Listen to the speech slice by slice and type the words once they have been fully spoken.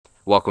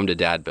Welcome to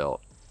Dad Built.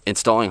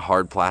 Installing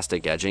hard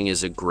plastic edging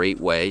is a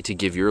great way to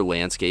give your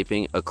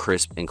landscaping a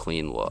crisp and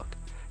clean look.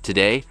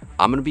 Today,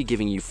 I'm going to be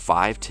giving you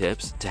 5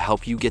 tips to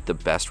help you get the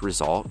best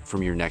result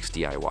from your next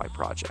DIY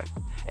project.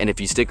 And if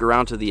you stick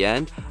around to the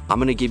end, I'm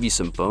going to give you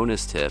some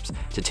bonus tips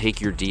to take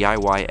your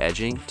DIY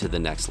edging to the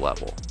next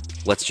level.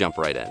 Let's jump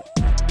right in.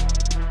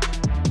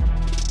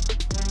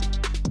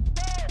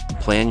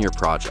 Plan your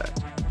project.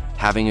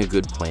 Having a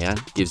good plan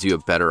gives you a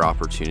better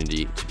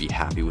opportunity to be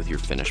happy with your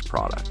finished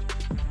product.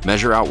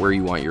 Measure out where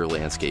you want your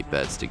landscape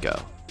beds to go.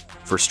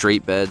 For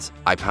straight beds,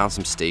 I pound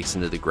some stakes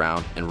into the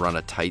ground and run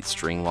a tight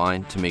string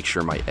line to make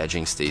sure my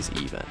edging stays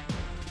even.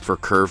 For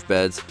curved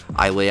beds,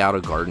 I lay out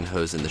a garden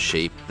hose in the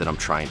shape that I'm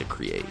trying to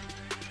create.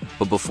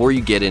 But before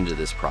you get into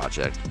this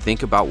project,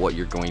 think about what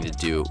you're going to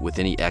do with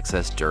any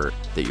excess dirt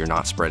that you're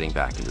not spreading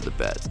back into the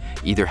beds.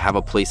 Either have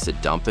a place to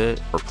dump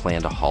it or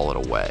plan to haul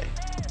it away.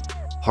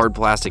 Hard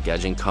plastic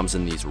edging comes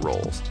in these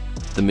rolls.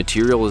 The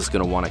material is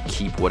going to want to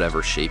keep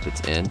whatever shape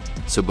it's in,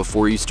 so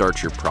before you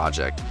start your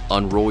project,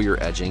 unroll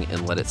your edging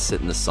and let it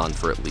sit in the sun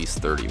for at least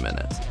 30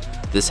 minutes.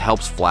 This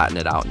helps flatten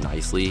it out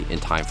nicely in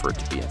time for it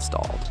to be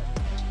installed.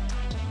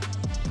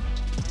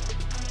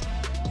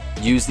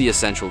 Use the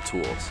essential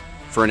tools.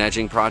 For an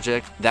edging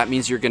project, that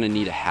means you're going to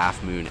need a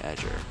half moon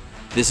edger.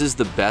 This is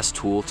the best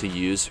tool to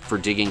use for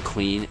digging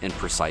clean and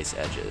precise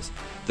edges.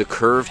 The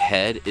curved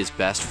head is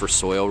best for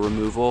soil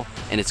removal,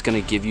 and it's going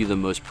to give you the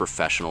most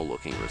professional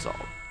looking result.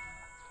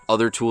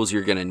 Other tools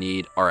you're going to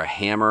need are a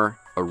hammer,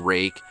 a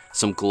rake,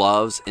 some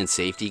gloves and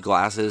safety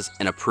glasses,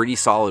 and a pretty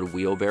solid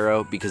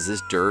wheelbarrow because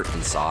this dirt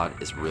and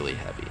sod is really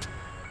heavy.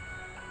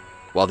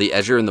 While the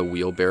edger and the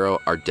wheelbarrow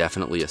are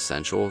definitely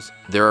essentials,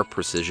 there are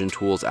precision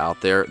tools out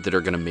there that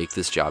are going to make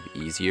this job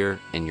easier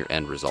and your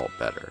end result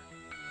better.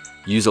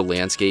 Use a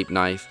landscape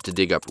knife to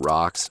dig up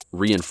rocks,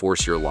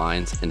 reinforce your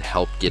lines, and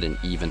help get an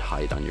even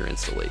height on your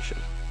installation.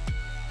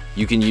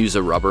 You can use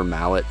a rubber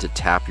mallet to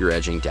tap your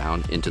edging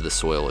down into the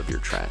soil of your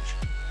trench.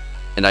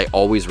 And I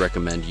always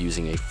recommend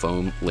using a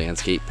foam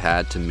landscape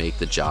pad to make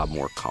the job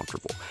more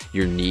comfortable.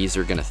 Your knees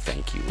are going to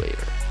thank you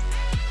later.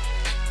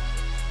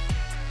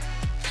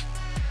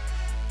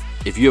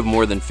 If you have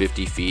more than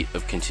 50 feet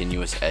of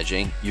continuous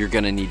edging, you're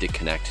going to need to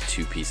connect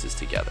 2 pieces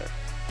together.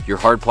 Your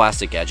hard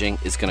plastic edging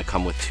is going to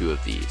come with 2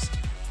 of these.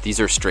 These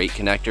are straight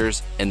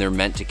connectors, and they're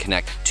meant to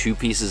connect 2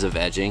 pieces of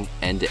edging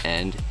end to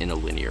end in a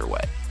linear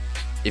way.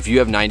 If you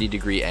have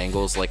 90-degree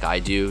angles like I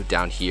do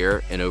down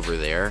here and over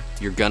there,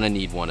 you're going to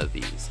need one of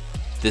these.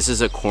 This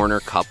is a corner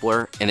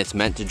coupler, and it's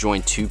meant to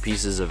join 2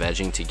 pieces of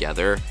edging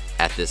together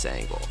at this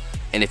angle.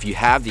 And if you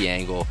have the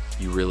angle,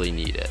 you really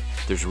need it.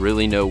 There's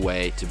really no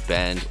way to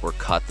bend or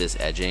cut this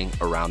edging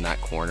around that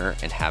corner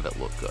and have it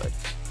look good.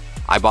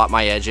 I bought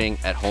my edging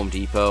at Home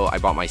Depot. I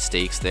bought my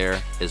stakes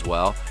there as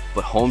well,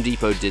 but Home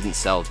Depot didn't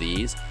sell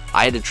these.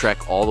 I had to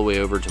trek all the way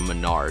over to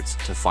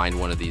Menards to find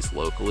one of these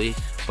locally,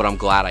 but I'm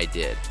glad I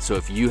did. So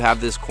if you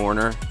have this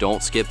corner,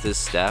 don't skip this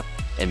step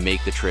and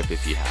make the trip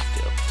if you have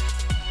to.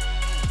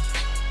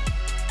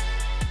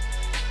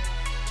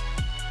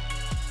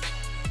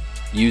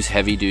 Use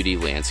heavy-duty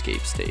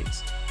landscape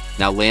stakes.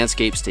 Now,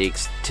 landscape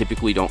stakes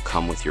typically don't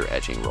come with your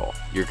edging roll.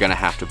 You're gonna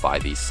have to buy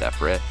these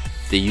separate.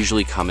 They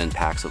usually come in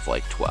packs of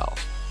like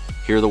 12.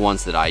 Here are the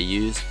ones that I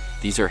use.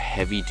 These are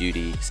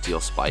heavy-duty steel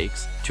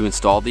spikes. To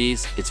install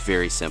these, it's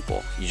very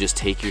simple. You just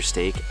take your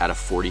stake at a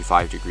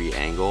 45-degree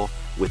angle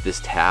with this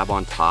tab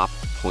on top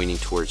pointing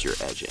towards your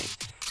edging.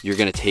 You're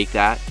gonna take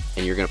that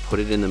and you're gonna put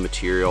it in the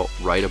material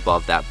right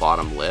above that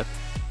bottom lip,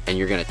 and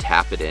you're gonna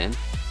tap it in.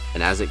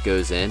 And as it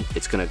goes in,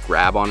 it's gonna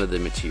grab onto the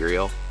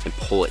material and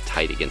pull it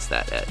tight against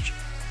that edge.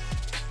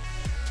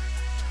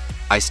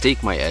 I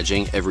stake my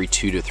edging every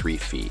 2 to 3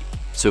 feet.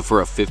 So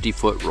for a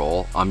 50-foot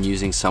roll, I'm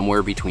using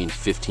somewhere between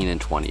 15 and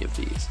 20 of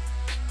these.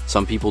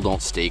 Some people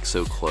don't stake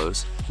so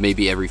close,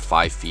 maybe every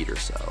 5 feet or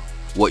so.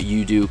 What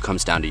you do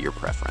comes down to your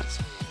preference.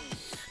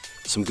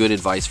 Some good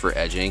advice for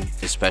edging,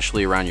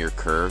 especially around your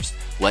curves,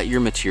 let your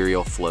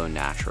material flow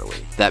naturally.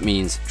 That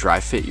means dry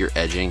fit your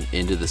edging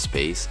into the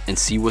space and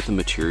see what the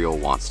material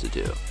wants to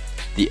do.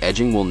 The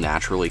edging will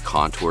naturally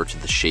contour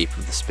to the shape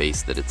of the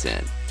space that it's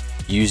in.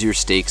 Use your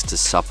stakes to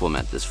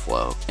supplement this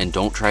flow and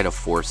don't try to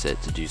force it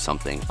to do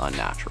something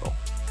unnatural.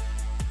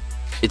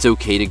 It's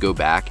okay to go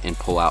back and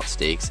pull out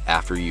stakes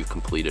after you've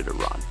completed a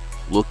run.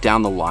 Look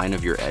down the line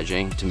of your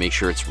edging to make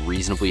sure it's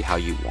reasonably how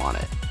you want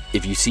it.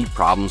 If you see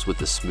problems with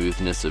the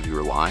smoothness of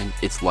your line,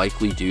 it's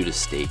likely due to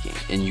staking,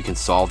 and you can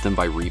solve them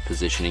by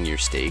repositioning your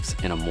stakes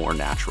in a more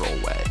natural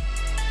way.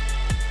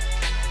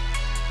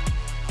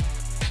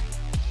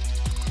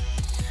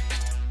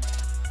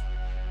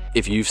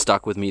 If you've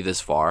stuck with me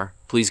this far,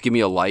 please give me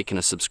a like and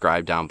a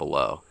subscribe down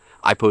below.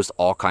 I post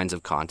all kinds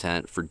of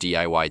content for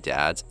DIY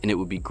dads, and it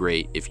would be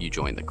great if you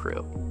join the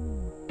crew.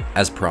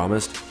 As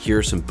promised, here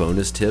are some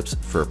bonus tips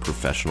for a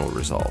professional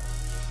result.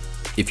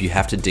 If you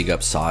have to dig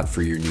up sod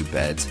for your new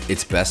beds,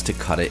 it's best to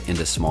cut it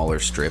into smaller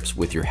strips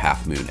with your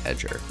half moon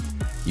edger.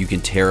 You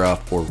can tear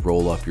up or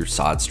roll up your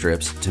sod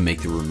strips to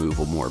make the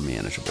removal more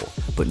manageable,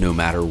 but no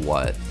matter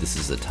what, this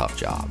is a tough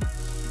job.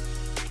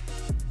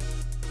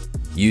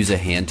 Use a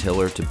hand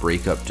tiller to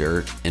break up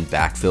dirt and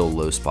backfill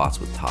low spots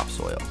with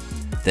topsoil.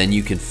 Then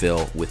you can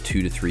fill with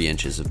 2 to 3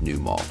 inches of new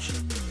mulch.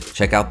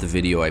 Check out the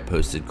video I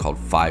posted called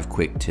 5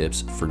 Quick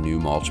Tips for New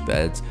Mulch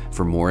Beds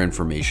for more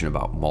information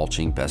about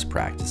mulching best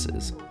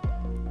practices.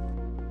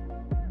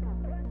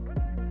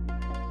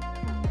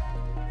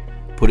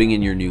 Putting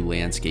in your new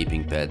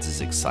landscaping beds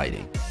is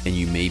exciting, and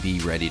you may be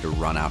ready to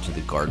run out to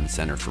the garden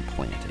center for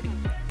planting.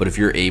 But if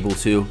you're able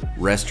to,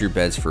 rest your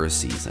beds for a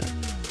season.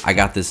 I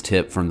got this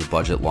tip from the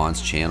Budget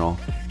Lawns channel.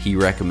 He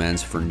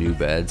recommends for new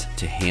beds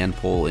to hand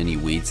pull any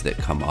weeds that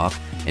come up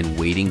and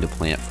waiting to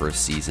plant for a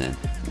season,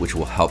 which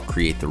will help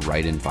create the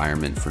right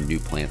environment for new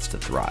plants to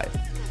thrive.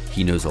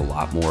 He knows a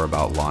lot more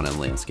about lawn and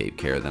landscape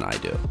care than I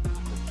do.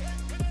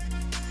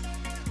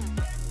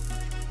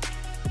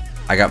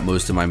 I got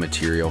most of my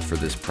material for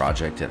this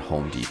project at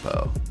Home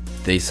Depot.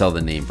 They sell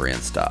the name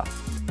brand stuff.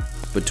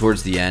 But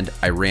towards the end,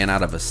 I ran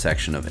out of a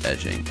section of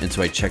edging, and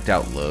so I checked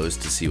out Lowe's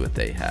to see what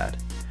they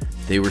had.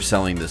 They were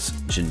selling this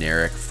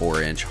generic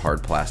 4-inch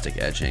hard plastic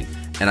edging,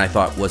 and I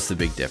thought, what's the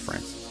big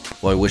difference?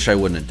 Well, I wish I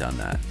wouldn't have done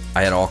that.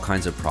 I had all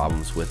kinds of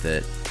problems with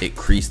it. It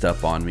creased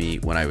up on me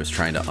when I was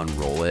trying to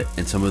unroll it,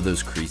 and some of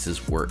those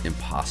creases were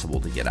impossible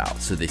to get out,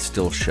 so they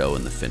still show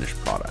in the finished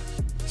product.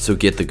 So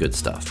get the good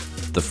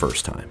stuff, the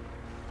first time.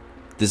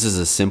 This is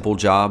a simple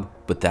job,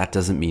 but that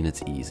doesn't mean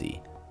it's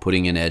easy.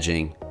 Putting in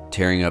edging,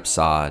 tearing up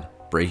sod,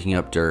 breaking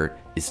up dirt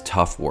is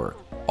tough work,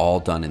 all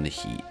done in the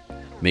heat.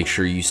 Make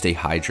sure you stay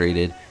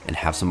hydrated and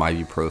have some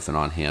ibuprofen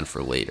on hand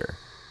for later.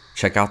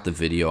 Check out the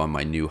video on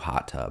my new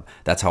hot tub.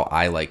 That's how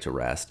I like to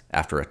rest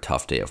after a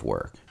tough day of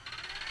work.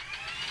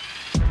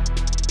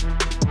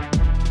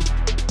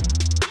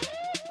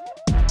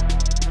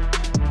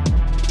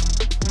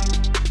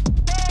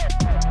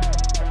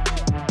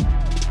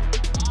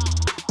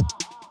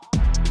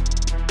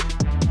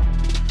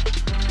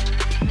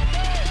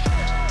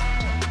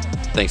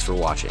 Thanks for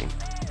watching.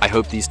 I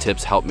hope these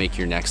tips help make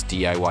your next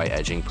DIY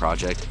edging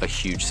project a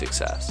huge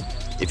success.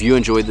 If you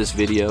enjoyed this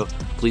video,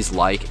 please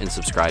like and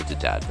subscribe to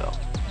Dadville,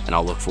 and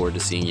I'll look forward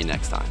to seeing you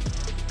next time.